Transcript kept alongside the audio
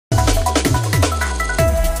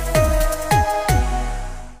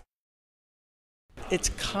it's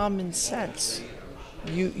common sense.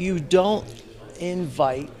 You don't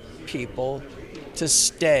invite people to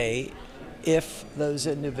stay if those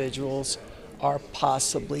individuals are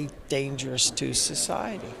possibly dangerous to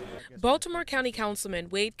society. Baltimore County Councilman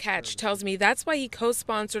Wade Catch tells me that's why he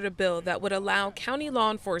co-sponsored a bill that would allow county law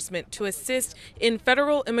enforcement to assist in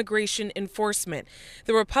federal immigration enforcement.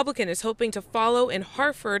 The Republican is hoping to follow in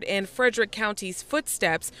Hartford and Frederick County's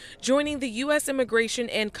footsteps, joining the U.S. Immigration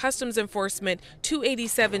and Customs Enforcement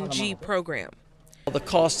 287G program. The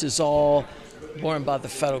cost is all borne by the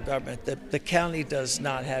federal government. The county does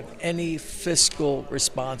not have any fiscal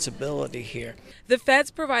responsibility here. The feds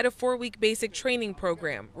provide a 4-week basic training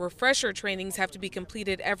program. Refresher trainings have to be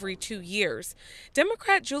completed every 2 years.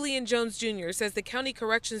 Democrat Julian Jones Jr. says the county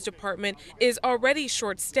corrections department is already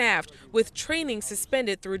short-staffed, with training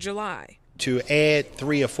suspended through July. To add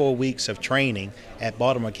 3 or 4 weeks of training at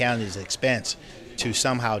Baltimore County's expense to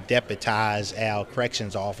somehow deputize our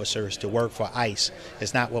corrections officers to work for ICE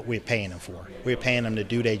is not what we're paying them for. We're paying them to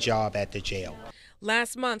do their job at the jail.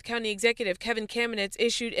 Last month, County Executive Kevin Kamenetz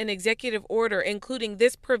issued an executive order including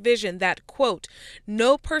this provision that, quote,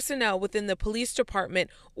 no personnel within the police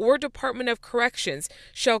department or Department of Corrections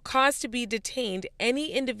shall cause to be detained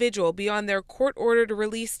any individual beyond their court-ordered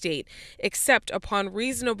release date, except upon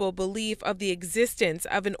reasonable belief of the existence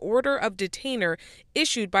of an order of detainer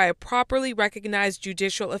issued by a properly recognized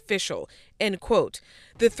judicial official, end quote.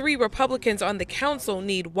 The 3 Republicans on the council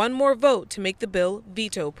need 1 more vote to make the bill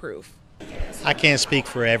veto-proof. I can't speak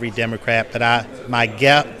for every Democrat, but my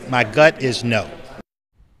gut is no.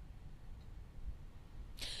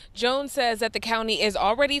 Jones says that the county is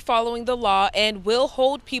already following the law and will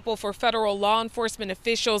hold people for federal law enforcement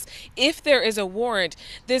officials if there is a warrant.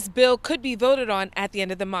 This bill could be voted on at the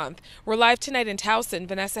end of the month. We're live tonight in Towson.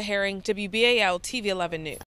 Vanessa Herring, WBAL-TV 11 News.